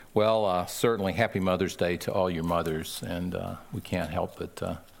Certainly happy Mother's Day to all your mothers, and we can't help but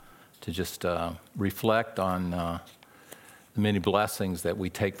to just reflect on the many blessings that we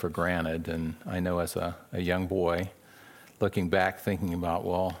take for granted. And I know as a young boy, looking back, thinking about,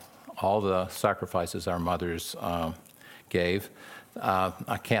 all the sacrifices our mothers gave, I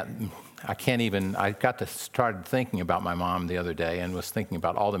got to start thinking about my mom the other day and was thinking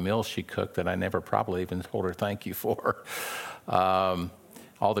about all the meals she cooked that I never probably even told her thank you for.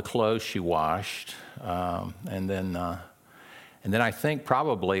 All the clothes she washed, and then I think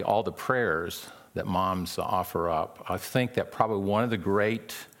probably all the prayers that moms offer up. I think that probably one of the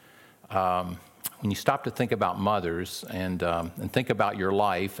great, when you stop to think about mothers and think about your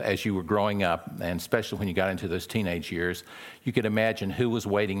life as you were growing up, and especially when you got into those teenage years, you could imagine who was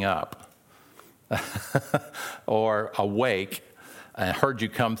waiting up or awake and heard you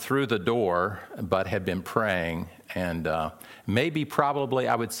come through the door, but had been praying, and probably,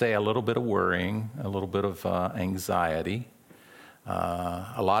 I would say, a little bit of worrying, a little bit of anxiety,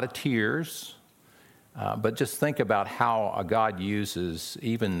 a lot of tears, but just think about how God uses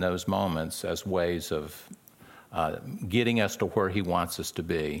even those moments as ways of getting us to where He wants us to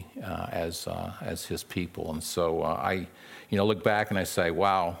be as His people. And so I look back and I say,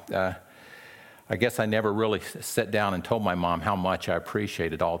 wow. I guess I never really sat down and told my mom how much I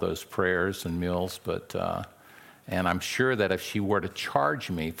appreciated all those prayers and meals, and I'm sure that if she were to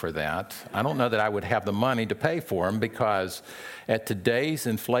charge me for that, I don't know that I would have the money to pay for them, because at today's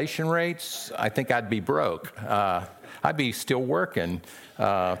inflation rates, I think I'd be broke. I'd be still working,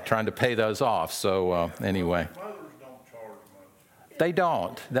 trying to pay those off. So anyway. They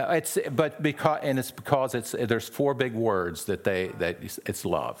don't. It's because there's four big words that it's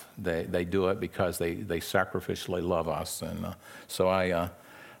love. They do it because they sacrificially love us, and so I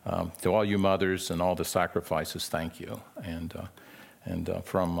to all you mothers and all the sacrifices, thank you.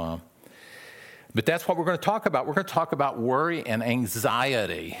 But that's what we're going to talk about. We're going to talk about worry and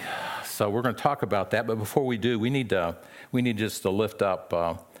anxiety. So we're going to talk about that. But before we do, we need just to lift up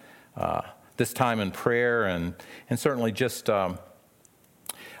this time in prayer, and certainly just.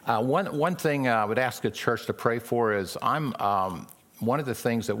 One thing I would ask a church to pray for is one of the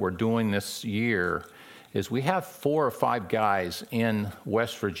things that we're doing this year is we have 4 or 5 guys in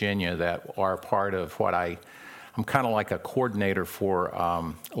West Virginia that are part of what I'm kind of like a coordinator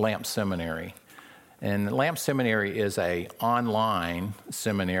for Lamp Seminary. And Lamp Seminary is a online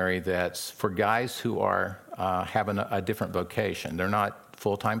seminary that's for guys who are having a different vocation. They're not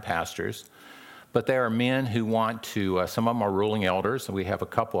full-time pastors. But there are men who want to, some of them are ruling elders. We have a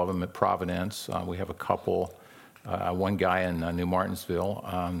couple of them at Providence. We have a couple, one guy in New Martinsville,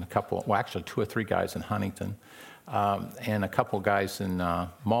 actually 2 or 3 guys in Huntington, and a couple guys in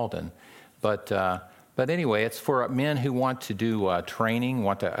Malden. But anyway, it's for men who want to do training,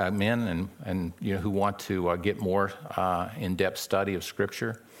 men and who want to get more in-depth study of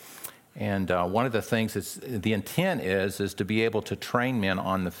Scripture. And one of the things the intent is to be able to train men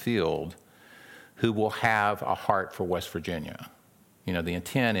on the field who will have a heart for West Virginia. The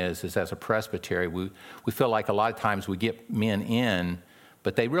intent is as a presbytery, we feel like a lot of times we get men in,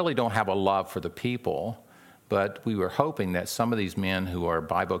 but they really don't have a love for the people. But we were hoping that some of these men who are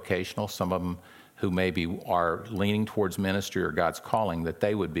bivocational, some of them who maybe are leaning towards ministry or God's calling, that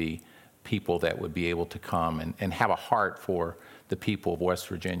they would be people that would be able to come and have a heart for the people of West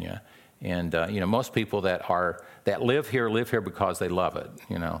Virginia. And most people that live here because they love it,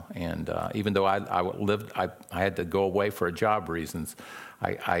 And even though I had to go away for job reasons,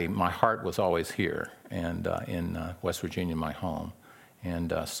 my heart was always here and in West Virginia, my home.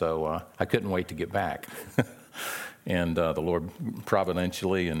 And so I couldn't wait to get back. And the Lord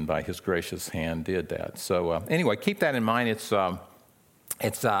providentially and by His gracious hand did that. So anyway, keep that in mind. It's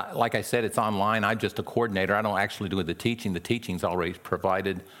like I said, it's online. I'm just a coordinator. I don't actually do the teaching. The teaching's already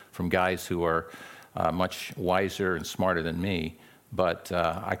provided from guys who are much wiser and smarter than me. But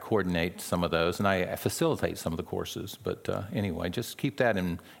I coordinate some of those, and I facilitate some of the courses. But anyway, just keep that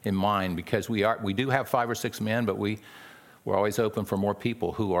in mind, because we do have 5 or 6 men, but we're always open for more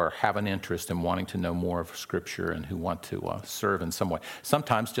people who have an interest in wanting to know more of Scripture and who want to serve in some way.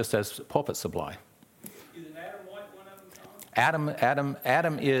 Sometimes just as pulpit supply.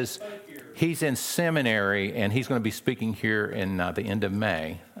 Adam he's in seminary, and he's going to be speaking here in the end of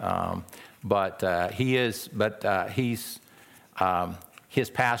May. His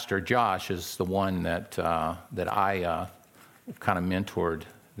pastor, Josh, is the one that I kind of mentored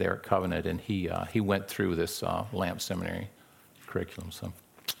there at Covenant, and he went through this Lamp Seminary curriculum. So,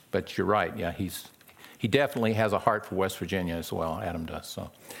 but you're right, yeah, he definitely has a heart for West Virginia as well. Adam does. So,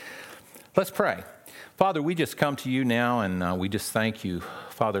 let's pray. Father, we just come to you now, and we just thank you,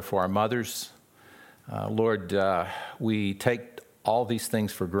 Father, for our mothers. Lord, we take all these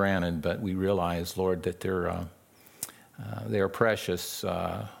things for granted, but we realize, Lord, that they are precious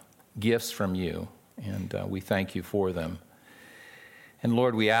gifts from you, and we thank you for them. And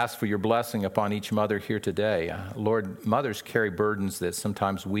Lord, we ask for your blessing upon each mother here today. Lord, mothers carry burdens that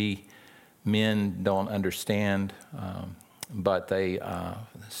sometimes we men don't understand, but they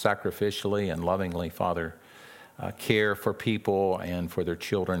sacrificially and lovingly, Father, care for people and for their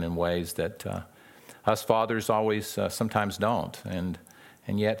children in ways that us fathers always sometimes don't. And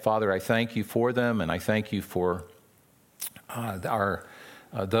yet, Father, I thank you for them, and I thank you for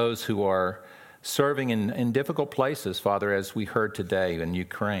those who are serving in difficult places, Father, as we heard today in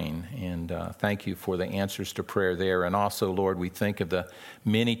Ukraine. And thank you for the answers to prayer there. And also, Lord, we think of the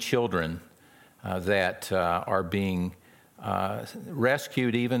many children that are being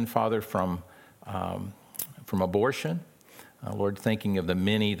rescued, even, Father, from abortion. Lord, thinking of the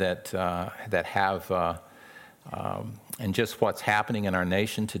many that have, and just what's happening in our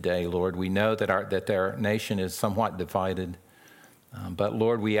nation today, Lord, we know that our nation is somewhat divided. But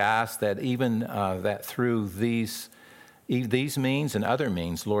Lord, we ask that even that through these means and other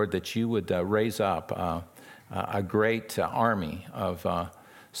means, Lord, that you would raise up a great army of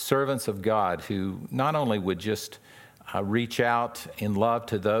servants of God who not only would just reach out in love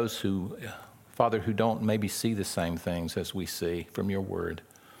to those who, Father, who don't maybe see the same things as we see from your word,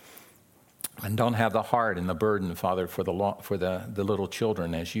 and don't have the heart and the burden, Father, for the little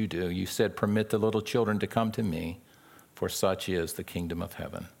children as you do. You said, permit the little children to come to me, for such is the kingdom of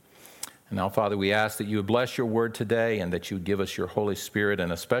heaven. And now, Father, we ask that you would bless your word today and that you would give us your Holy Spirit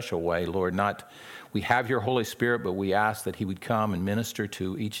in a special way. Lord, we have your Holy Spirit, but we ask that he would come and minister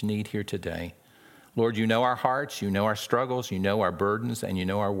to each need here today. Lord, you know our hearts, you know our struggles, you know our burdens, and you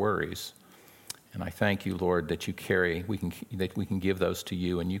know our worries. And I thank you, Lord, that that we can give those to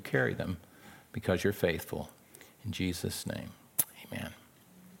you and you carry them because you're faithful. In Jesus' name, amen.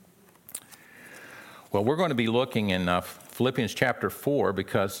 Well, we're going to be looking in Philippians chapter 4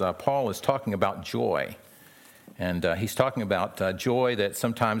 because Paul is talking about joy. And he's talking about joy that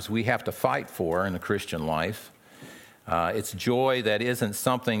sometimes we have to fight for in the Christian life. It's joy that isn't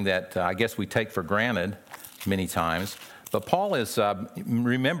something that I guess we take for granted many times. But Paul is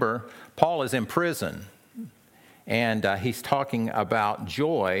in prison. And he's talking about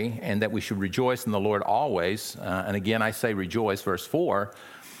joy and that we should rejoice in the Lord always. And again, I say rejoice, verse 4.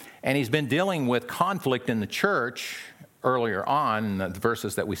 And he's been dealing with conflict in the church earlier on, in the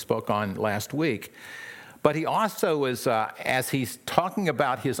verses that we spoke on last week. But he also is, as he's talking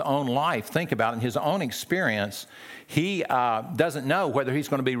about his own life, think about it, his own experience, he doesn't know whether he's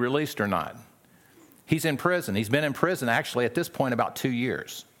going to be released or not. He's in prison. He's been in prison, actually, at this point, about 2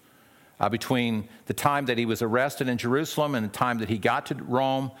 years. Between the time that he was arrested in Jerusalem and the time that he got to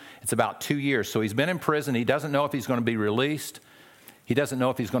Rome, it's about 2 years. So he's been in prison. He doesn't know if he's going to be released. He doesn't know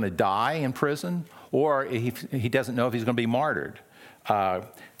if he's going to die in prison, or he doesn't know if he's going to be martyred.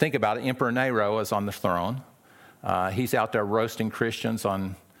 Think about it. Emperor Nero is on the throne. He's out there roasting Christians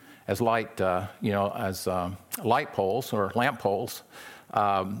as light poles or lamp poles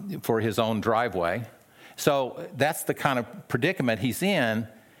for his own driveway. So that's the kind of predicament he's in.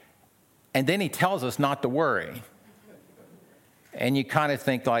 And then he tells us not to worry. And you kind of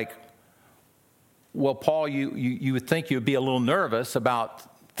think like, well, Paul, you would think you would be a little nervous about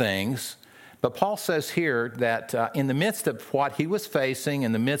things. But Paul says here that in the midst of what he was facing,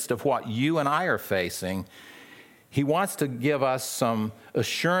 in the midst of what you and I are facing, he wants to give us some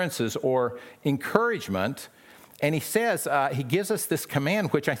assurances or encouragement. And he says, he gives us this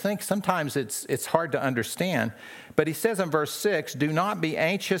command, which I think sometimes it's hard to understand. But he says in verse 6, do not be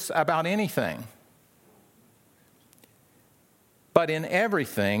anxious about anything, but in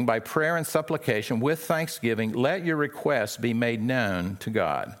everything, by prayer and supplication, with thanksgiving, let your requests be made known to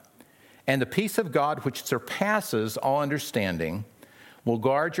God. And the peace of God, which surpasses all understanding, will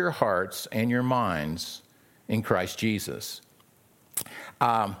guard your hearts and your minds in Christ Jesus.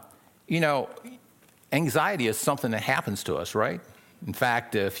 Anxiety is something that happens to us, right? In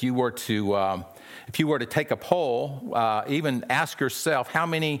fact, if you were to take a poll, even ask yourself, how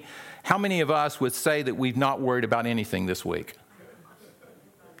many of us would say that we've not worried about anything this week?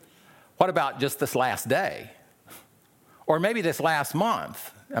 What about just this last day? Or maybe this last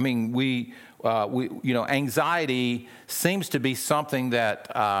month? I mean, anxiety seems to be something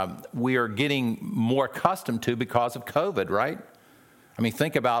that we are getting more accustomed to because of COVID, right? I mean,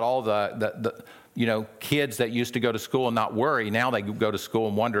 think about all the kids that used to go to school and not worry. Now they go to school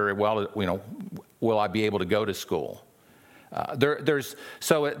and wonder, will I be able to go to school?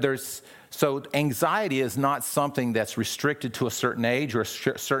 So anxiety is not something that's restricted to a certain age or a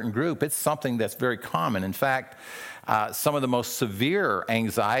certain group. It's something that's very common. In fact, some of the most severe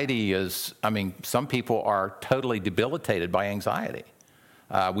anxiety is, some people are totally debilitated by anxiety.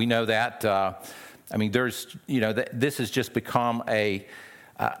 We know that. This has just become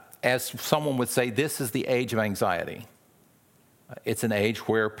as someone would say, this is the age of anxiety. It's an age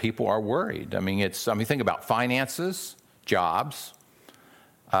where people are worried. Think about finances, jobs.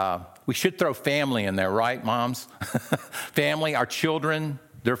 We should throw family in there, right, moms? Family, our children,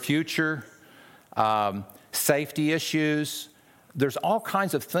 their future, safety issues. There's all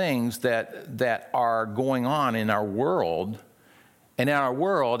kinds of things that are going on in our world. And in our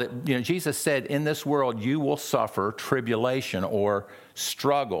world, Jesus said, in this world you will suffer tribulation or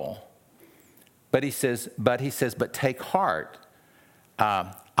struggle. But he says, but take heart.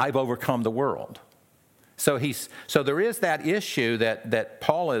 I've overcome the world. So there is that issue that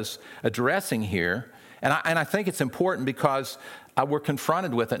Paul is addressing here, and I think it's important because we're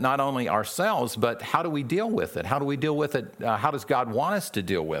confronted with it, not only ourselves, but how do we deal with it? How do we deal with it? How does God want us to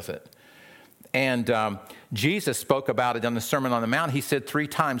deal with it? And Jesus spoke about it on the Sermon on the Mount. He said 3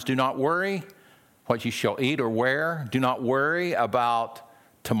 times, do not worry what you shall eat or wear. Do not worry about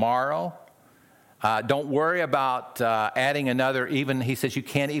tomorrow. Don't worry about adding another, he says you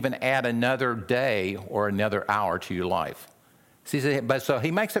can't even add another day or another hour to your life. So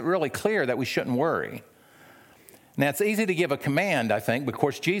he makes it really clear that we shouldn't worry. Now, it's easy to give a command, I think, but of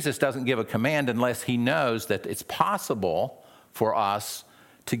course, Jesus doesn't give a command unless he knows that it's possible for us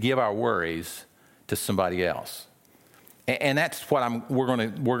to give our worries to somebody else. And that's what we're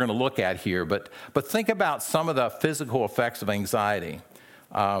going to look at here. But think about some of the physical effects of anxiety.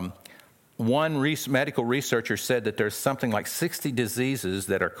 One medical researcher said that there's something like 60 diseases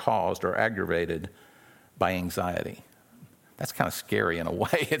that are caused or aggravated by anxiety. That's kind of scary in a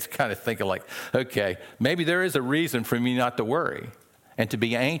way. It's kind of thinking like, okay, maybe there is a reason for me not to worry and to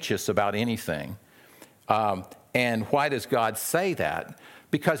be anxious about anything. And why does God say that?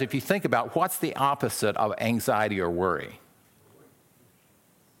 Because if you think about what's the opposite of anxiety or worry?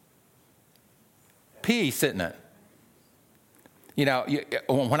 Peace, isn't it?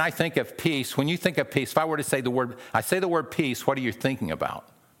 When I think of peace, when you think of peace, if I were to say the word peace, what are you thinking about?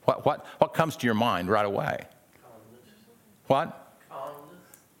 What comes to your mind right away? Calmness. What?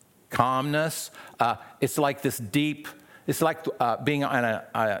 Calmness. It's like this deep. It's like being on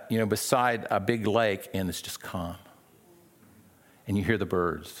beside a big lake, and it's just calm, and you hear the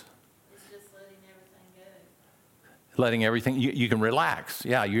birds. It's just letting everything go. Letting everything. You can relax.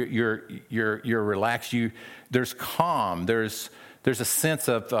 Yeah, you're relaxed. There's calm. There's a sense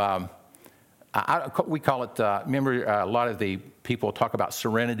of. We call it. Remember, a lot of the people talk about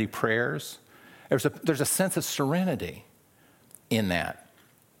serenity prayers. There's a sense of serenity in that.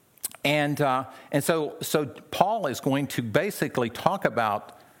 And so Paul is going to basically talk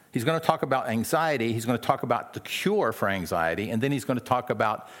about, he's going to talk about anxiety, he's going to talk about the cure for anxiety, and then he's going to talk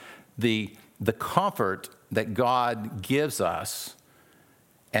about the comfort that God gives us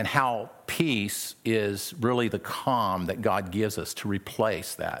and how peace is really the calm that God gives us to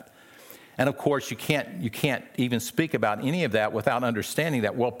replace that. And of course, you can't even speak about any of that without understanding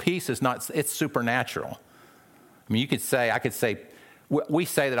that, well, peace is not, it's supernatural. I could say, we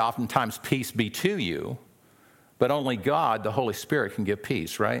say that oftentimes peace be to you, but only God, the Holy Spirit, can give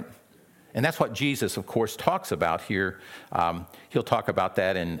peace, right? And that's what Jesus, of course, talks about here. He'll talk about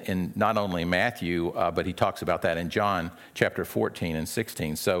that in not only Matthew, but he talks about that in John chapter 14 and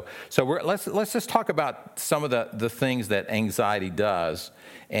 16. So let's just talk about some of the things that anxiety does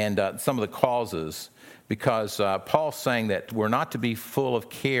and some of the causes, because Paul's saying that we're not to be full of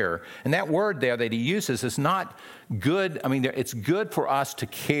care. And that word there that he uses is not good. It's good for us to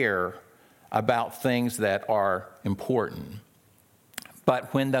care about things that are important.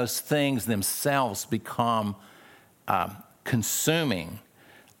 But when those things themselves become consuming,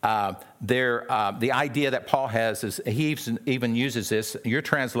 the idea that Paul has is, he even uses this, your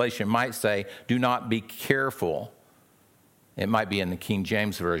translation might say, do not be careful. It might be in the King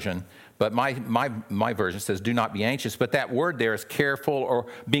James Version, but my version says, do not be anxious. But that word there is careful, or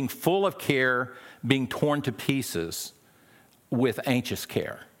being full of care, being torn to pieces with anxious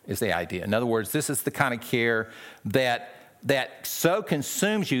care is the idea. In other words, this is the kind of care that so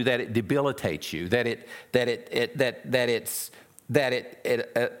consumes you that it debilitates you,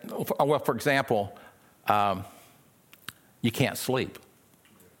 well, for example, you can't sleep,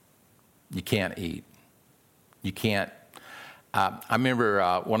 you can't eat, you can't. I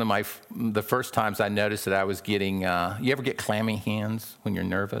remember one of the first times I noticed that I was getting. You ever get clammy hands when you're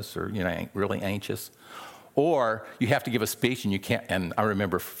nervous or really anxious? Or you have to give a speech and you can't, and I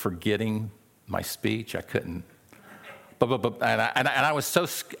remember forgetting my speech. I couldn't, and I was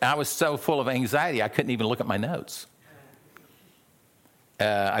so full of anxiety, I couldn't even look at my notes.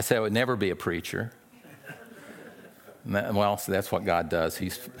 I said I would never be a preacher. Well, so that's what God does.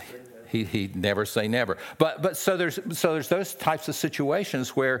 He never say never. But so there's those types of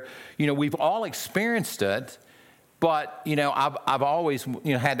situations where, we've all experienced it. But, I've always,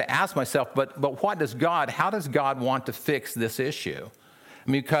 had to ask myself, but how does God want to fix this issue? I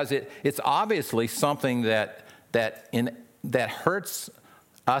mean, because it's obviously something that hurts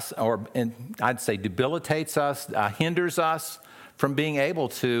us, I'd say debilitates us, hinders us from being able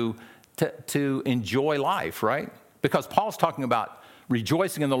to enjoy life, right? Because Paul's talking about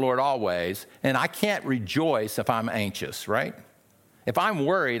rejoicing in the Lord always, and I can't rejoice if I'm anxious, right? If I'm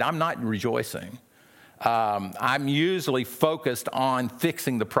worried, I'm not rejoicing. I'm usually focused on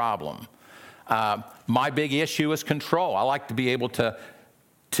fixing the problem. My big issue is control. I like to be able to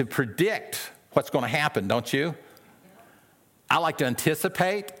predict what's going to happen, don't you? I like to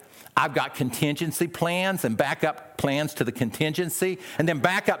anticipate. I've got contingency plans and backup plans to the contingency, and then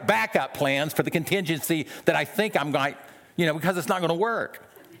backup plans for the contingency that I think I'm going, because it's not going to work,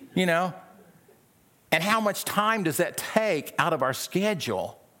 And how much time does that take out of our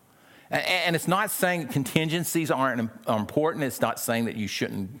schedule? And it's not saying contingencies aren't important. It's not saying that you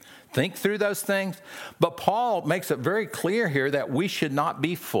shouldn't think through those things. But Paul makes it very clear here that we should not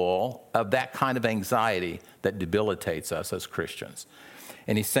be full of that kind of anxiety that debilitates us as Christians.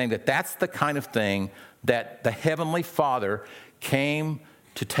 And he's saying that that's the kind of thing that the Heavenly Father came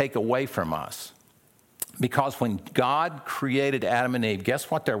to take away from us. Because when God created Adam and Eve, guess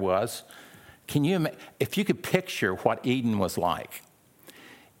what there was? If you could picture what Eden was like,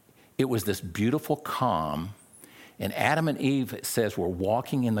 it was this beautiful calm, and Adam and Eve, it says, were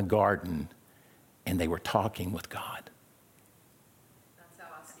walking in the garden, and they were talking with God. That's how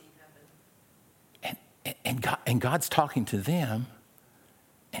I see heaven. And God's talking to them,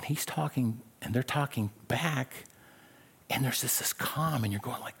 and He's talking, and they're talking back, and there's this calm, and you're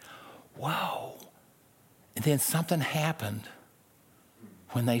going like, whoa. And then something happened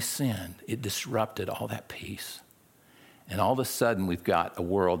when they sinned. It disrupted all that peace. And all of a sudden, we've got a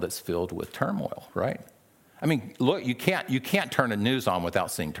world that's filled with turmoil, right? I mean, look, you can't turn the news on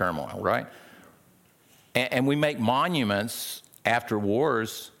without seeing turmoil, right? And we make monuments after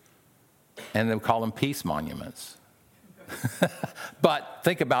wars, and they call them peace monuments. But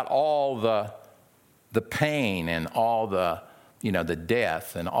think about all the pain and all the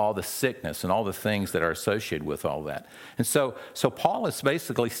death and all the sickness and all the things that are associated with all that. And so Paul is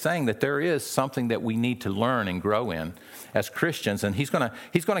basically saying that there is something that we need to learn and grow in as Christians, and he's going to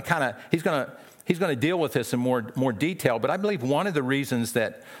deal with this in more detail. But I believe one of the reasons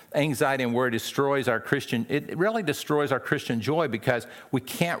that anxiety and worry it really destroys our Christian joy, because we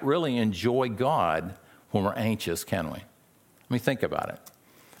can't really enjoy God when we're anxious, can we? I mean, think about it.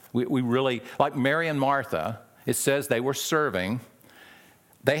 We really, like Mary and Martha, it says they were serving.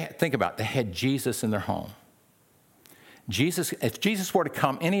 They had Jesus in their home. If Jesus were to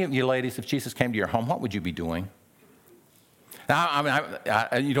come, any of you ladies, if Jesus came to your home, what would you be doing? Now, I mean,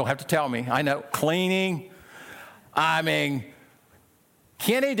 you don't have to tell me. I know, cleaning. I mean,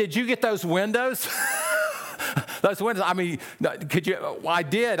 Kenny, did you get those windows? Those windows, I mean, could you? Well, I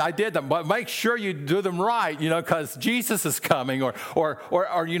did them, but make sure you do them right, because Jesus is coming, or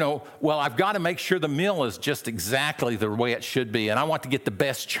well, I've got to make sure the meal is just exactly the way it should be, and I want to get the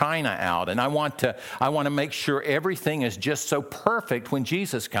best china out, and I want to make sure everything is just so perfect when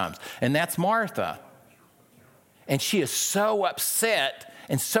Jesus comes, and that's Martha, and she is so upset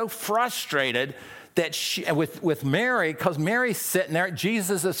and so frustrated that with Mary, because Mary's sitting there at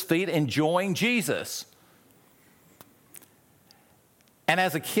Jesus' feet enjoying Jesus. And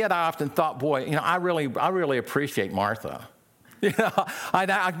as a kid, I often thought, boy, I really appreciate Martha.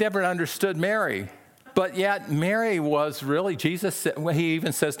 I never understood Mary. But yet Mary was really, Jesus, he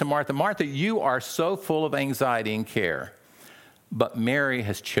even says to Martha, Martha, you are so full of anxiety and care. But Mary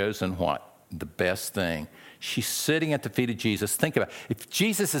has chosen what? The best thing. She's sitting at the feet of Jesus. Think about it. If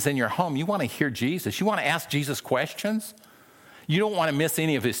Jesus is in your home, you want to hear Jesus. You want to ask Jesus questions. You don't want to miss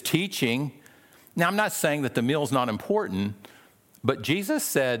any of his teaching. Now, I'm not saying that the meal's not important, but Jesus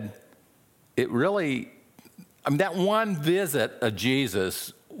said that one visit of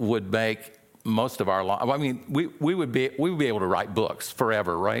Jesus would make most of our life. I mean, we would be able to write books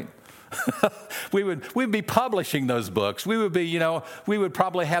forever, right? We'd be publishing those books. We would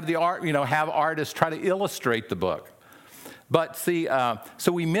probably have have artists try to illustrate the book. But see,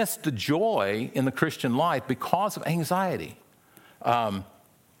 so we miss the joy in the Christian life because of anxiety.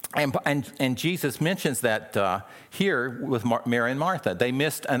 And Jesus mentions that here with Mary and Martha. They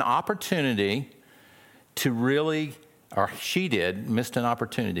missed an opportunity to really, or she did, missed an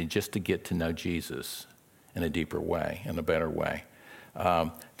opportunity just to get to know Jesus in a deeper way, in a better way.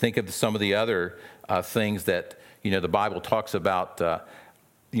 Think of some of the other things that, the Bible talks about,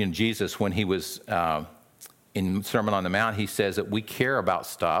 Jesus when he was in Sermon on the Mount, he says that we care about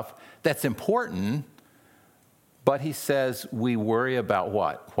stuff that's important, but he says we worry about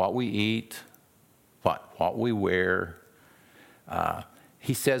what? What we eat, what we wear.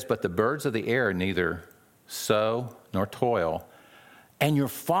 He says, but the birds of the air neither sow nor toil, and your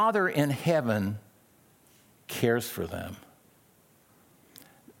Father in heaven cares for them.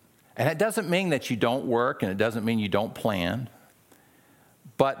 And it doesn't mean that you don't work, and it doesn't mean you don't plan.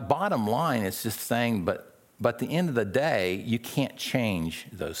 But bottom line, it's just saying, but at the end of the day, you can't change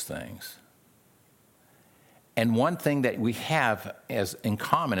those things. And one thing that we have as in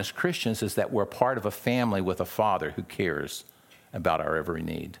common as Christians is that we're part of a family with a Father who cares about our every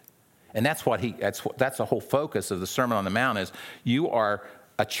need. And that's the whole focus of the Sermon on the Mount is you are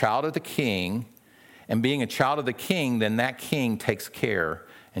a child of the King, and being a child of the King, then that King takes care,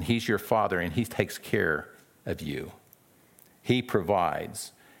 and he's your Father, and he takes care of you. He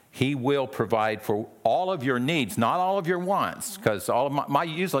provides. He will provide for all of your needs, not all of your wants, because all of my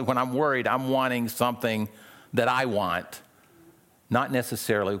usually when I'm worried, I'm wanting something that I want, not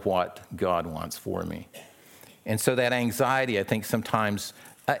necessarily what God wants for me. And so that anxiety, I think sometimes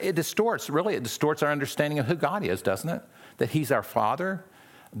it distorts our understanding of who God is, doesn't it? That he's our Father,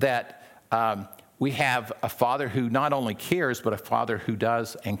 that we have a Father who not only cares, but a Father who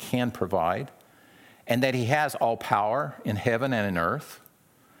does and can provide, and that he has all power in heaven and in earth.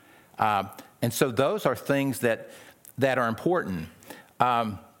 And so those are things that are important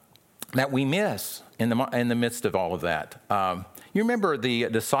that we miss in the midst of all of that. You remember the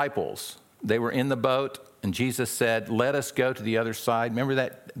disciples? They were in the boat, and Jesus said, "Let us go to the other side." Remember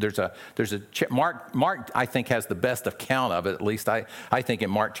that? There's a Mark I think has the best account of it. At least I think in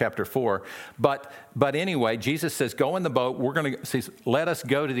Mark chapter 4. But anyway, Jesus says, "Go in the boat. Let us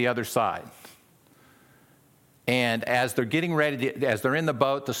go to the other side." And as they're getting ready, as they're in the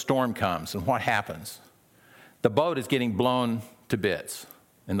boat, the storm comes. And what happens? The boat is getting blown to bits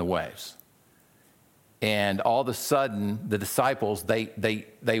in the waves. And all of a sudden, the disciples,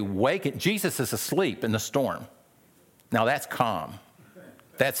 they wake. Jesus is asleep in the storm. Now, that's calm.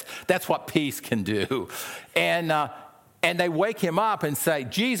 That's what peace can do. And they wake him up and say,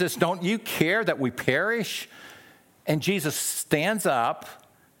 "Jesus, don't you care that we perish?" And Jesus stands up,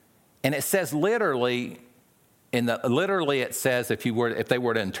 and it says literally, it says if they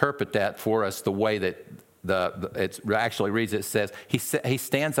were to interpret that for us the way that it actually reads, it says he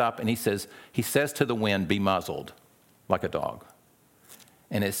stands up and he says to the wind, "Be muzzled," like a dog.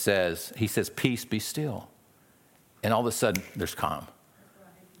 And he says, "Peace, be still." And all of a sudden, there's calm.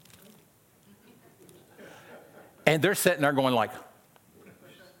 And they're sitting there going like,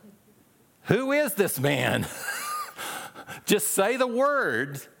 "Who is this man?" Just say the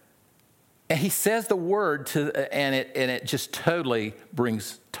word. And he says the word and it just totally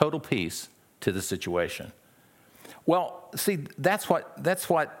brings total peace to the situation. Well, see, that's what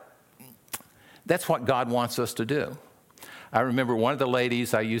God wants us to do. I remember one of the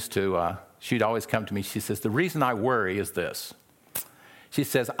ladies I used to, she'd always come to me. She says, "The reason I worry is this." She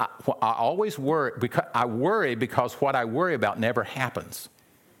says, I always worry because what I worry about never happens.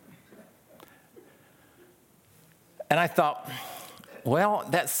 And I thought, well,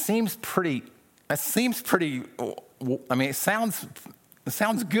 it sounds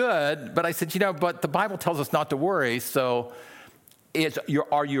good, but I said, but the Bible tells us not to worry, so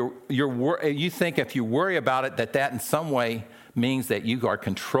you think if you worry about it that in some way means that you are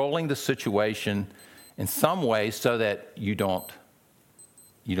controlling the situation in some way so that you don't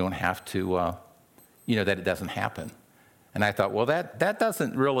have to, that it doesn't happen. And I thought, well, that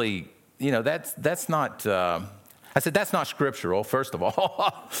doesn't really, that's not... I said, that's not scriptural, first of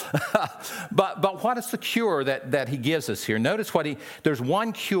all. but what is the cure that he gives us here? Notice there's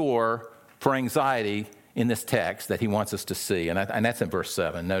one cure for anxiety in this text that he wants us to see, and that's in verse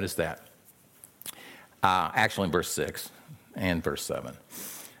 7. Notice that. Actually in verse 6 and verse 7.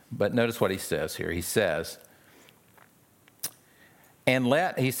 But notice what he says here. He says,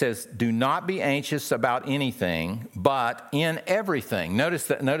 he says, "Do not be anxious about anything, but in everything." Notice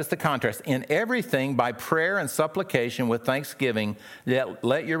the contrast. "In everything, by prayer and supplication with thanksgiving,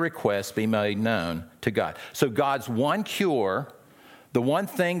 let your requests be made known to God." So God's one cure, the one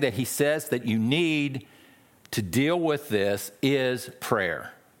thing that he says that you need to deal with this is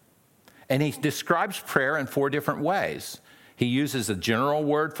prayer. And he describes prayer in 4 different ways. He uses a general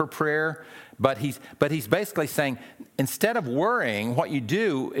word for prayer, but he's basically saying, instead of worrying, what you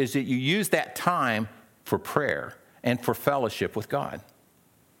do is that you use that time for prayer and for fellowship with God.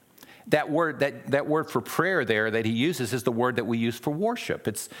 That word for prayer there that he uses is the word that we use for worship.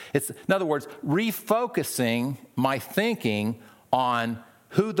 It's in other words, refocusing my thinking on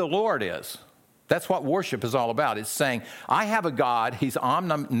who the Lord is. That's what worship is all about. It's saying, I have a God, he's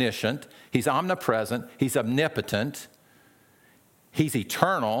omniscient, he's omnipresent, he's omnipotent, he's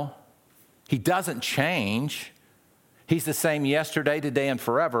eternal, he doesn't change, he's the same yesterday, today, and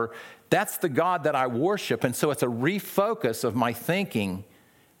forever. That's the God that I worship, and so it's a refocus of my thinking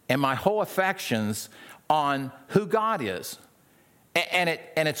and my whole affections on who God is. And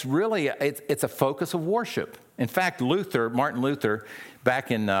it's really, it's a focus of worship. In fact, Martin Luther,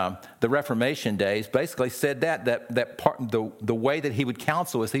 back in the Reformation days, basically said that part, the way that he would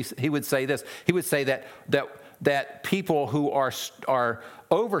counsel is he would say this. He would say that people who are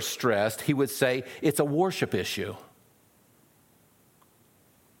overstressed, he would say it's a worship issue.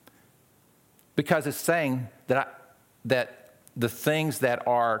 Because it's saying that the things that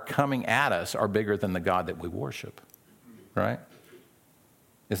are coming at us are bigger than the God that we worship, right?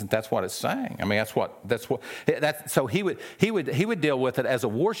 That's what it's saying? I mean, so he would deal with it as a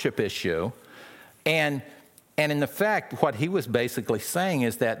worship issue, and in effect, what he was basically saying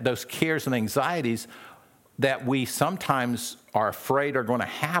is that those cares and anxieties that we sometimes are afraid are going to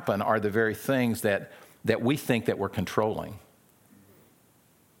happen are the very things that we think that we're controlling,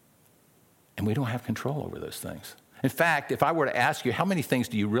 and we don't have control over those things. In fact, if I were to ask you, how many things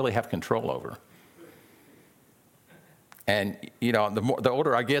do you really have control over? And, the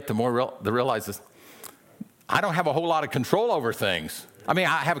older I get, the more the realizes I don't have a whole lot of control over things. I mean,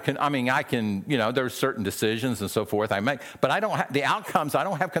 I can, there's certain decisions and so forth I make, but I don't have the outcomes. I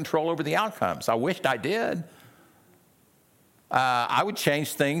don't have control over the outcomes. I wished I did. I would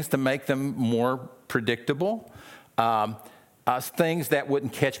change things to make them more predictable, things that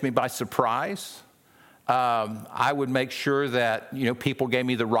wouldn't catch me by surprise. I would make sure that, people gave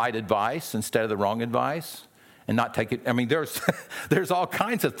me the right advice instead of the wrong advice. And not take it. I mean, there's all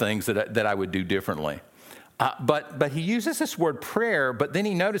kinds of things that I would do differently. But he uses this word prayer, but then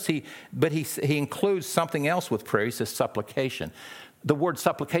he includes something else with prayer. He says supplication. The word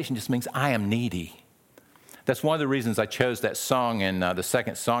supplication just means I am needy. That's one of the reasons I chose that song and the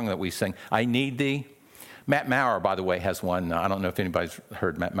second song that we sing, I Need Thee. Matt Maurer, by the way, has one. I don't know if anybody's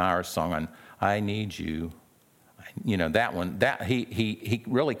heard Matt Maurer's song on I Need You. That one, he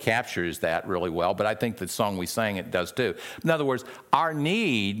really captures that really well, but I think the song we sang, it does too. In other words, our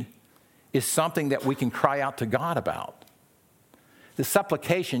need is something that we can cry out to God about. The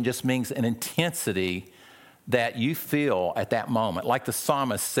supplication just means an intensity that you feel at that moment. Like the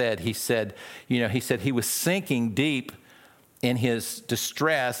psalmist said, he said he was sinking deep in his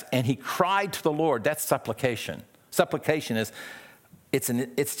distress and he cried to the Lord. That's supplication. Supplication is,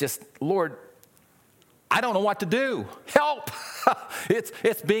 it's just, Lord, I don't know what to do. Help!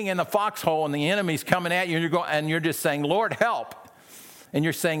 It's being in the foxhole and the enemy's coming at you and you're just saying, Lord, help. And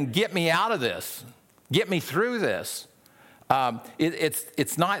you're saying, get me out of this. Get me through this.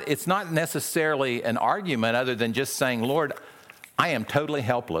 It's not necessarily an argument other than just saying, Lord, I am totally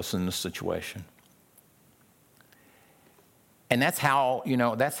helpless in this situation. And that's how,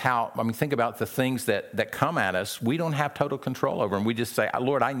 think about the things that come at us. We don't have total control over them. We just say,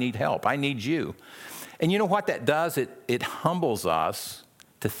 Lord, I need help. I need you. And you know what that does? It humbles us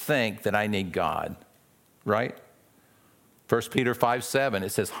to think that I need God, right? 1 Peter 5:7,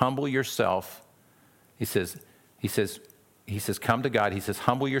 it says, humble yourself. He says, come to God. He says,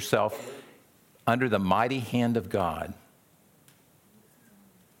 humble yourself under the mighty hand of God.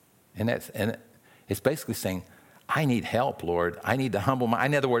 And it's basically saying, I need help, Lord. I need to humble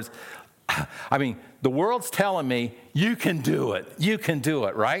in other words, the world's telling me, you can do it. You can do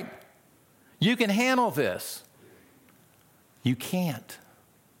it, right? You can handle this. You can't.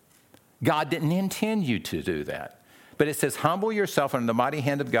 God didn't intend you to do that. But it says, humble yourself under the mighty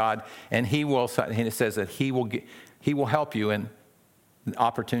hand of God, and it says that he will help you in an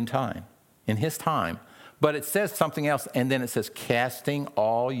opportune time, in his time. But it says something else, and then it says, casting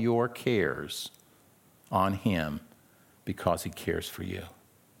all your cares on him because he cares for you.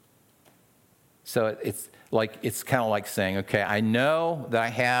 So it's kind of like saying, okay, I know that I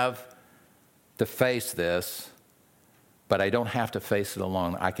have to face this, but I don't have to face it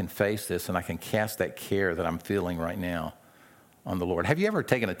alone. I can face this and I can cast that care that I'm feeling right now on the Lord. Have you ever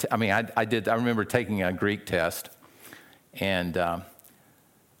taken I remember taking a Greek test, and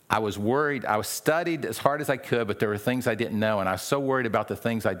I was worried. I was studied as hard as I could, but there were things I didn't know, and I was so worried about the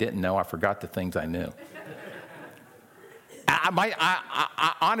things I didn't know, I forgot the things I knew.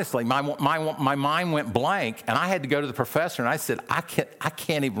 Honestly, my mind went blank, and I had to go to the professor, and I said, I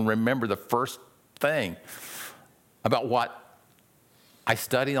can't even remember the first thing about what I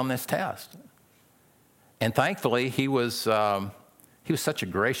studied on this test. And thankfully, he was such a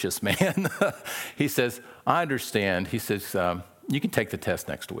gracious man. He says, I understand. He says, you can take the test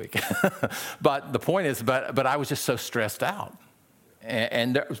next week. But the point is, but I was just so stressed out.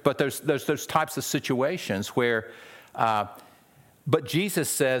 But there's those types of situations where, but Jesus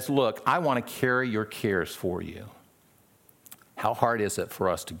says, look, I want to carry your cares for you. How hard is it for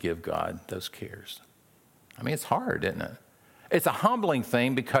us to give God those cares? I mean, it's hard, isn't it? It's a humbling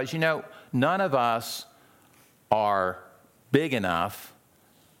thing because, none of us are big enough,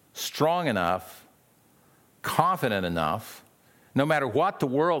 strong enough, confident enough. No matter what the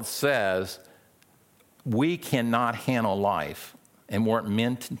world says, we cannot handle life and weren't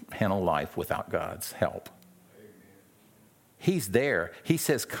meant to handle life without God's help. Amen. He's there. He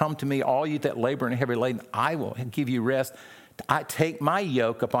says, come to me, all you that labor and are heavy laden, I will give you rest. I take my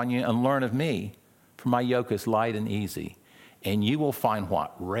yoke upon you and learn of me, for my yoke is light and easy. And you will find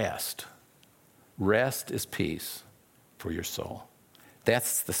what? Rest. Rest is peace for your soul.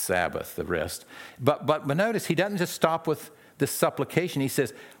 That's the Sabbath, the rest. But notice, he doesn't just stop with this supplication. He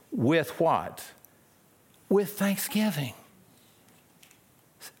says, with what? With thanksgiving.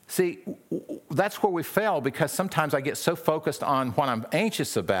 See, that's where we fail, because sometimes I get so focused on what I'm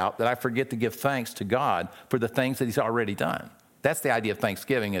anxious about that I forget to give thanks to God for the things that he's already done. That's the idea of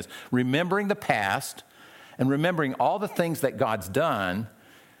thanksgiving, is remembering the past and remembering all the things that God's done.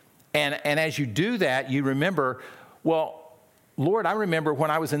 And as you do that, you remember, well, Lord, I remember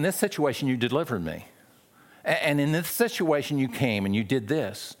when I was in this situation, you delivered me. And in this situation, you came and you did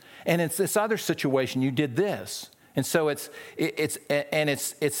this. And in this other situation, you did this. And so it's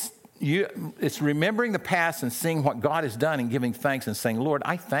remembering the past and seeing what God has done and giving thanks and saying, Lord,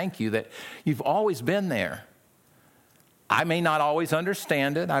 I thank you that you've always been there. I may not always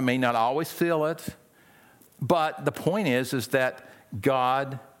understand it. I may not always feel it. But the point is that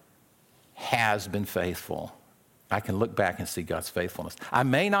God has been faithful. I can look back and see God's faithfulness. I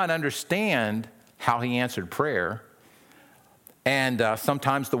may not understand how he answered prayer. And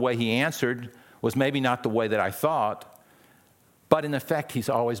sometimes the way he answered was maybe not the way that I thought. But in effect, he's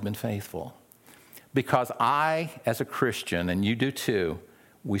always been faithful. Because I, as a Christian, and you do too,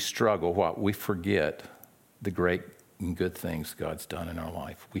 we struggle. What? We forget the great and good things God's done in our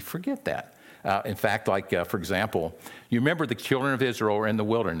life. We forget that. In fact, for example, you remember the children of Israel were in the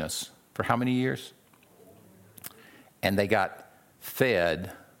wilderness for how many years? And they got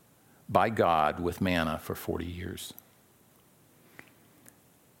fed by God with manna for 40 years.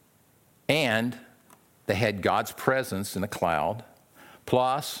 And they had God's presence in a cloud.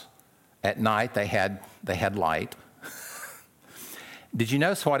 Plus, at night, they had light. Did you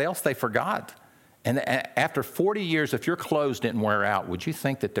notice what else they forgot? And after 40 years, if your clothes didn't wear out, would you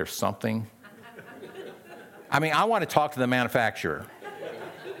think that there's something? I mean, I want to talk to the manufacturer.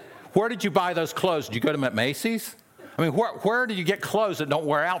 Where did you buy those clothes? Did you go to them at Macy's? I mean, where do you get clothes that don't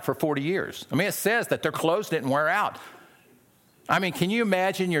wear out for 40 years? I mean, it says that their clothes didn't wear out. I mean, can you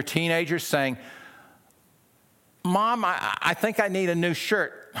imagine your teenagers saying, Mom, I think I need a new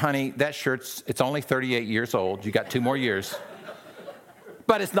shirt. Honey, that it's only 38 years old. You got 2 more years.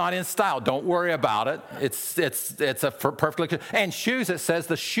 But it's not in style. Don't worry about it. It's a perfectly... And shoes, it says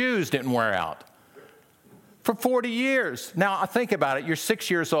the shoes didn't wear out for 40 years. Now, think about it. You're 6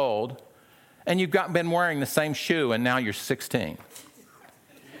 years old, and you've been wearing the same shoe, and now you're 16.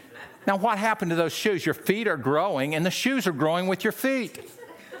 Now, what happened to those shoes? Your feet are growing, and the shoes are growing with your feet.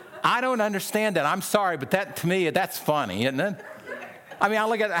 I don't understand that. I'm sorry, but to me, that's funny, isn't it? I mean, I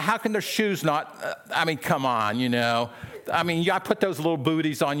look at how can their shoes not... I mean, come on, I mean, I put those little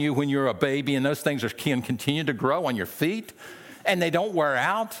booties on you when you're a baby, and those things can continue to grow on your feet, and they don't wear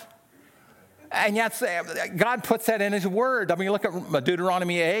out. And yet, God puts that in his word. I mean, look at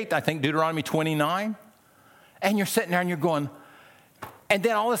Deuteronomy 8, I think Deuteronomy 29. And you're sitting there and you're going, and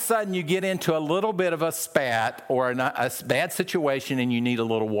then all of a sudden you get into a little bit of a spat or a bad situation and you need a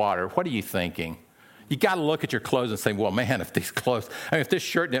little water. What are you thinking? You got to look at your clothes and say, well, man, if this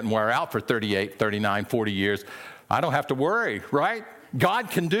shirt didn't wear out for 38, 39, 40 years, I don't have to worry, right?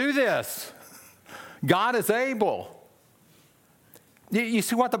 God can do this. God is able. You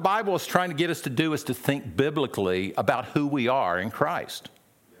see, what the Bible is trying to get us to do is to think biblically about who we are in Christ.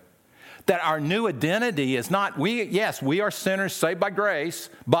 That our new identity is not, we are sinners saved by grace,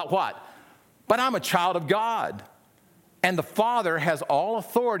 but what? But I'm a child of God. And the Father has all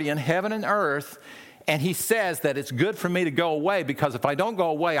authority in heaven and earth, and he says that it's good for me to go away, because if I don't go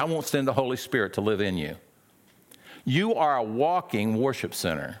away, I won't send the Holy Spirit to live in you. You are a walking worship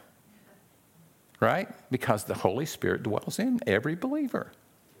center, right? Because the Holy Spirit dwells in every believer.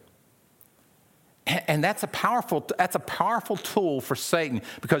 And that's a powerful tool for Satan,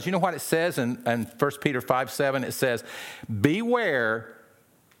 because you know what it says in 1 Peter 5:7? It says, beware,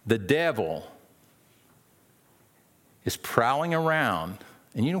 the devil is prowling around.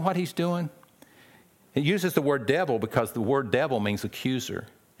 And you know what he's doing? It uses the word devil because the word devil means accuser.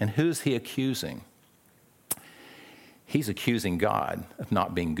 And who's he accusing? He's accusing God of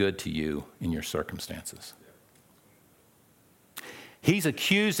not being good to you in your circumstances. He's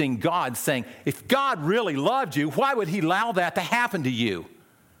accusing God, saying, if God really loved you, why would he allow that to happen to you?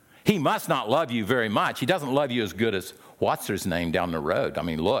 He must not love you very much. He doesn't love you as good as what's his name down the road. I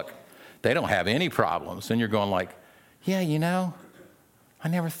mean, look, they don't have any problems. And you're going like, yeah, you know, I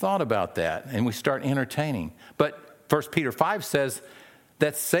never thought about that. And we start entertaining. But 1 Peter 5 says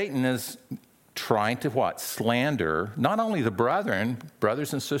that Satan is trying to what? Slander not only the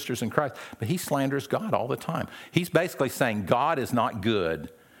brothers and sisters in Christ, but he slanders God all the time. He's basically saying God is not good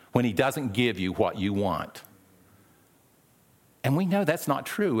when he doesn't give you what you want. And we know that's not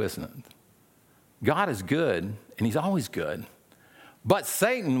true, isn't it? God is good, and he's always good. But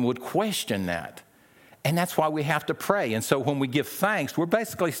Satan would question that. And that's why we have to pray. And so when we give thanks, we're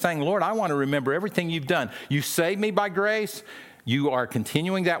basically saying, Lord, I want to remember everything you've done. You saved me by grace. You are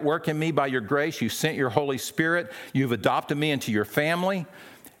continuing that work in me by your grace. You sent your Holy Spirit. You've adopted me into your family.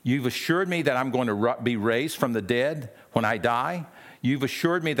 You've assured me that I'm going to be raised from the dead when I die. You've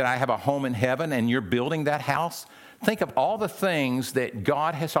assured me that I have a home in heaven, and you're building that house. Think of all the things that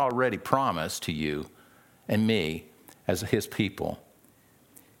God has already promised to you and me as his people.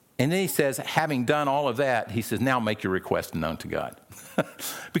 And then he says, having done all of that, he says, now make your request known to God.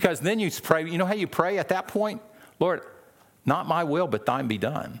 Because then you pray. You know how you pray at that point? Lord, not my will, but thine be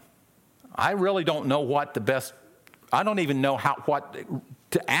done. I really don't know I don't even know what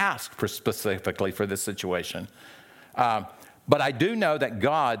to ask for specifically for this situation. But I do know that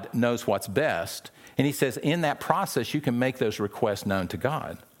God knows what's best. And he says in that process, you can make those requests known to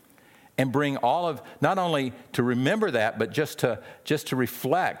God. And bring all of, not only to remember that, but just to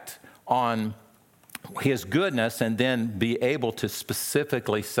reflect on his goodness, and then be able to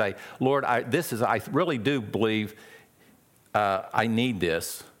specifically say, Lord, I really do believe I need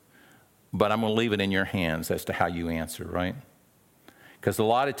this, but I'm going to leave it in your hands as to how you answer, right? Because a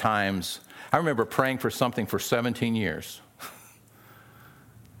lot of times, I remember praying for something for 17 years.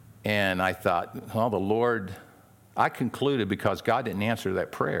 And I thought, well, the Lord, I concluded because God didn't answer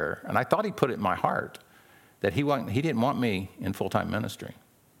that prayer, and I thought he put it in my heart, that he didn't want me in full-time ministry.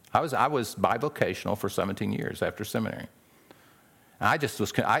 I was bivocational for 17 years after seminary. And I just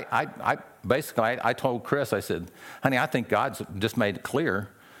was, I told Chris, I said, honey, I think God's just made it clear.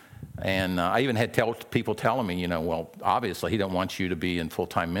 And I even had people telling me, well, obviously he don't want you to be in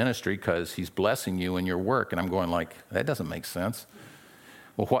full-time ministry because he's blessing you in your work. And I'm going like, that doesn't make sense.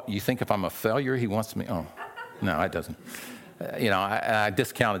 Well, what, you think if I'm a failure, he wants me? Oh, no, it doesn't. I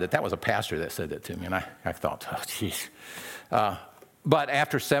discounted that. That was a pastor that said that to me. And I thought, oh, geez. But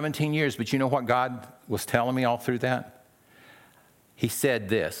after 17 years, but you know what God was telling me all through that? He said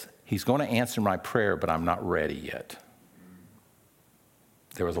this, he's going to answer my prayer, but I'm not ready yet.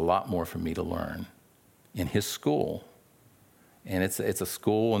 There was a lot more for me to learn in his school. And it's a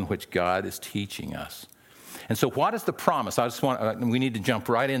school in which God is teaching us. And so what is the promise? We need to jump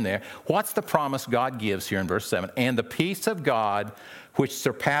right in there. What's the promise God gives here in verse 7? And the peace of God, which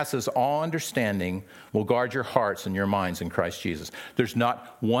surpasses all understanding, will guard your hearts and your minds in Christ Jesus. There's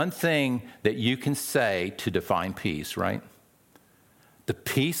not one thing that you can say to define peace, right? The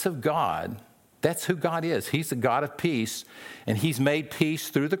peace of God, that's who God is. He's the God of peace, and he's made peace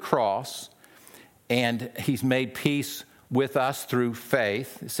through the cross, and he's made peace with us through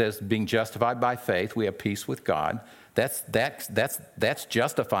faith. It says being justified by faith, we have peace with God. That's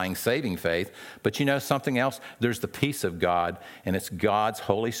justifying, saving faith. But you know something else? There's the peace of God, and it's God's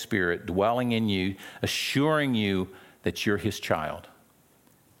Holy Spirit dwelling in you, assuring you that you're his child.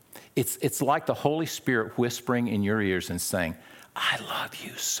 It's like the Holy Spirit whispering in your ears and saying, I love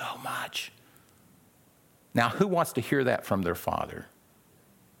you so much. Now, who wants to hear that from their father?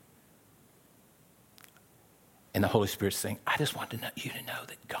 And the Holy Spirit's saying, I just want you to know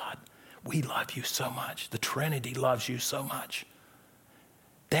that God, we love you so much. The Trinity loves you so much.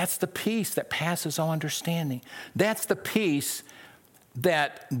 That's the peace that passes all understanding. That's the peace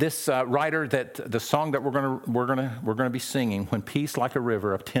that this writer, that the song that we're gonna be singing, when peace like a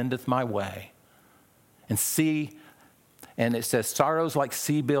river attendeth my way, and it says sorrows like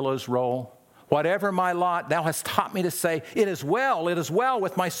sea billows roll. Whatever my lot, thou hast taught me to say, it is well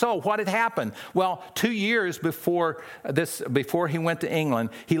with my soul. What had happened? Well, 2 years before he went to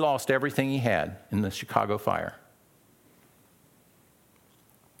England, he lost everything he had in the Chicago fire.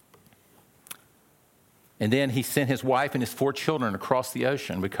 And then he sent his wife and his 4 children across the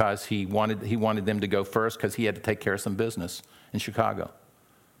ocean because he wanted them to go first because he had to take care of some business in Chicago.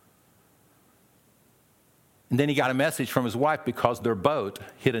 And then he got a message from his wife because their boat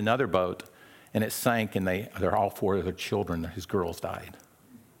hit another boat and it sank, and they're all 4 of their children, his girls, died.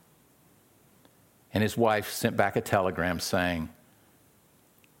 And his wife sent back a telegram saying,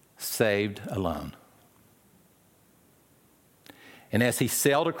 saved alone. And as he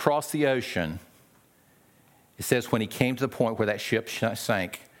sailed across the ocean, it says when he came to the point where that ship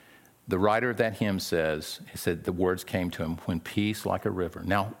sank, the writer of that hymn says, he said the words came to him, when peace like a river.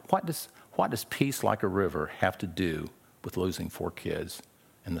 Now, what does peace like a river have to do with losing 4 kids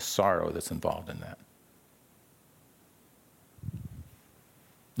and the sorrow that's involved in that?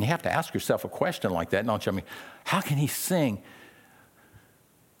 You have to ask yourself a question like that, don't you? I mean, how can he sing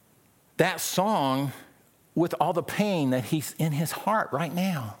that song with all the pain that he's in his heart right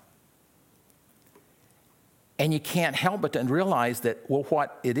now? And you can't help but to realize that, well,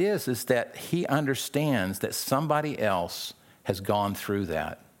 what it is that he understands that somebody else has gone through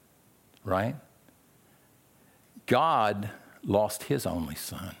that, right? God lost his only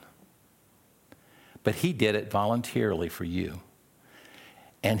son, but he did it voluntarily for you.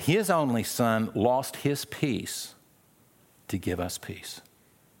 And his only son lost his peace to give us peace.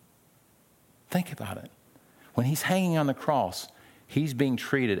 Think about it. When he's hanging on the cross, he's being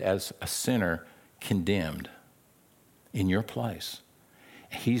treated as a sinner condemned in your place.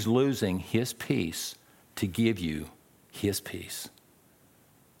 He's losing his peace to give you his peace.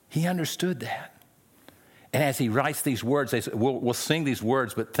 He understood that. And as he writes these words, we'll sing these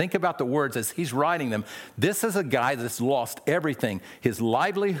words, but think about the words as he's writing them. This is a guy that's lost everything. His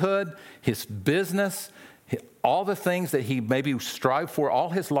livelihood, his business, all the things that he maybe strived for all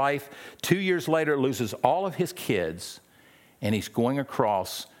his life. 2 years later, loses all of his kids, and he's going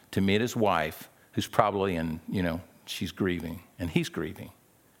across to meet his wife, who's probably she's grieving, and he's grieving.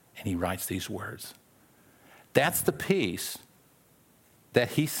 And he writes these words. That's the peace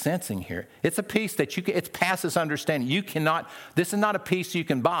that he's sensing here. It's a peace that it passes understanding. This is not a peace you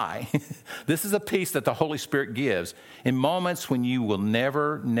can buy. This is a peace that the Holy Spirit gives in moments when you will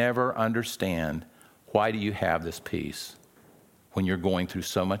never, never understand why do you have this peace when you're going through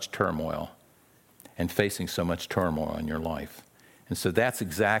so much turmoil and facing so much turmoil in your life. And so that's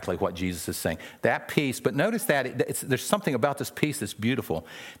exactly what Jesus is saying. That peace, but notice that there's something about this peace that's beautiful.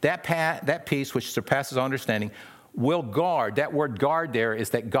 That peace which surpasses understanding will guard. That word guard there is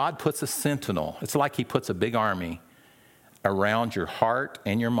that God puts a sentinel. It's like he puts a big army around your heart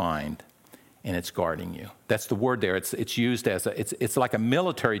and your mind, and it's guarding you. That's the word there. It's used as it's like a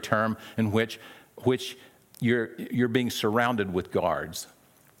military term in which you're being surrounded with guards,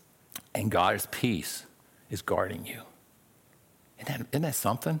 and God's peace is guarding you. Isn't that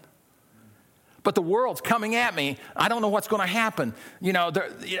something? But the world's coming at me. I don't know what's going to happen.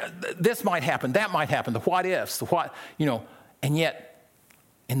 This might happen. That might happen. The what ifs. And yet,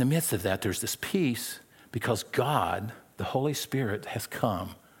 in the midst of that, there's this peace because God, the Holy Spirit, has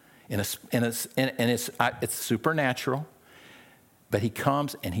come. And it's supernatural. But he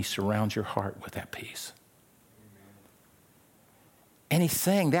comes and he surrounds your heart with that peace. And he's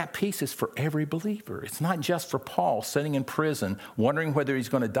saying that peace is for every believer. It's not just for Paul sitting in prison, wondering whether he's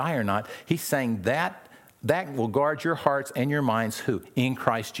going to die or not. He's saying that will guard your hearts and your minds, who? In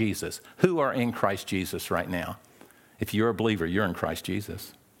Christ Jesus. Who are in Christ Jesus right now? If you're a believer, you're in Christ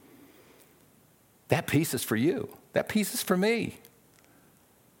Jesus. That peace is for you. That peace is for me.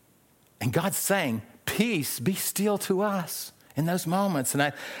 And God's saying, peace, be still to us in those moments.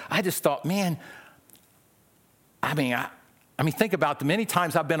 And I just thought, man, think about the many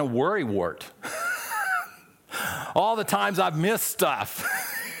times I've been a worrywart. All the times I've missed stuff.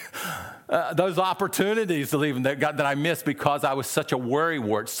 Those opportunities that I missed because I was such a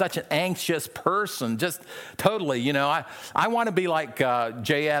worrywart, such an anxious person, just totally, I want to be like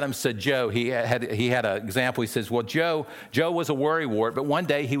Jay Adams said Joe. He had an example. He says, well, Joe was a worrywart, but one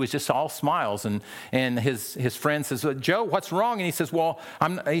day he was just all smiles, and his friend says, well, Joe, what's wrong? And he says, well,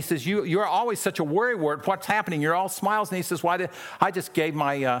 you're always such a worrywart. What's happening? You're all smiles. And he says, I just gave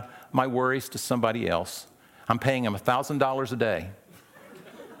my worries to somebody else. I'm paying him $1,000 a day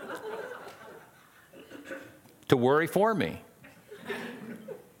to worry for me.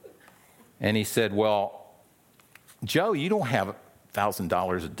 And he said, well, Joe, you don't have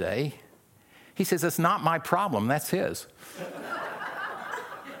 $1,000 a day. He says, it's not my problem, that's his.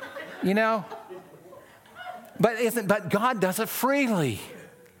 But God does it freely.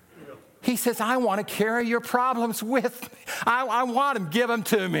 He says, I want to carry your problems with me. I want them, give them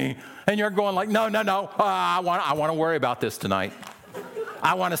to me. And you're going like, no. I want to worry about this tonight.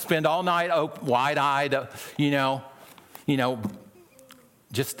 I want to spend all night wide-eyed,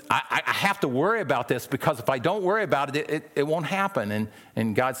 just I have to worry about this, because if I don't worry about it, it won't happen.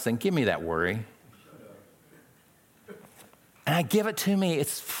 And God's saying, give me that worry. And I give it to me.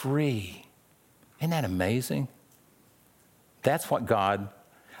 It's free. Isn't that amazing? That's what God,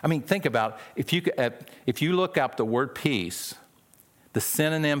 think about, if you look up the word peace, the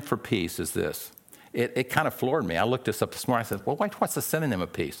synonym for peace is this. It kind of floored me. I looked this up this morning. I said, well, what's the synonym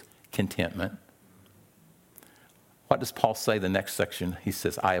of peace? Contentment. What does Paul say the next section? He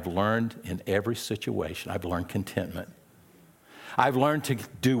says, I have learned in every situation, I've learned contentment. I've learned to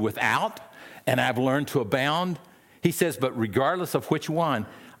do without, and I've learned to abound. He says, but regardless of which one,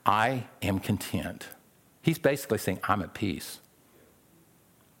 I am content. He's basically saying, I'm at peace.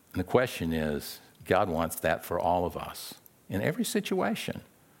 And the question is, God wants that for all of us in every situation,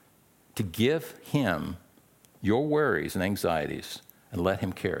 to give him your worries and anxieties and let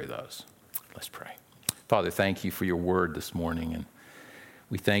him carry those. Let's pray. Father, thank you for your word this morning, and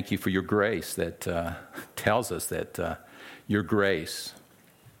we thank you for your grace that tells us that your grace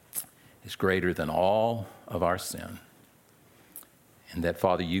is greater than all of our sin, and that,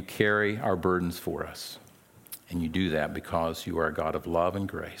 Father, you carry our burdens for us, and you do that because you are a God of love and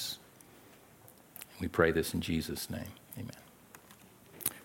grace. We pray this in Jesus' name.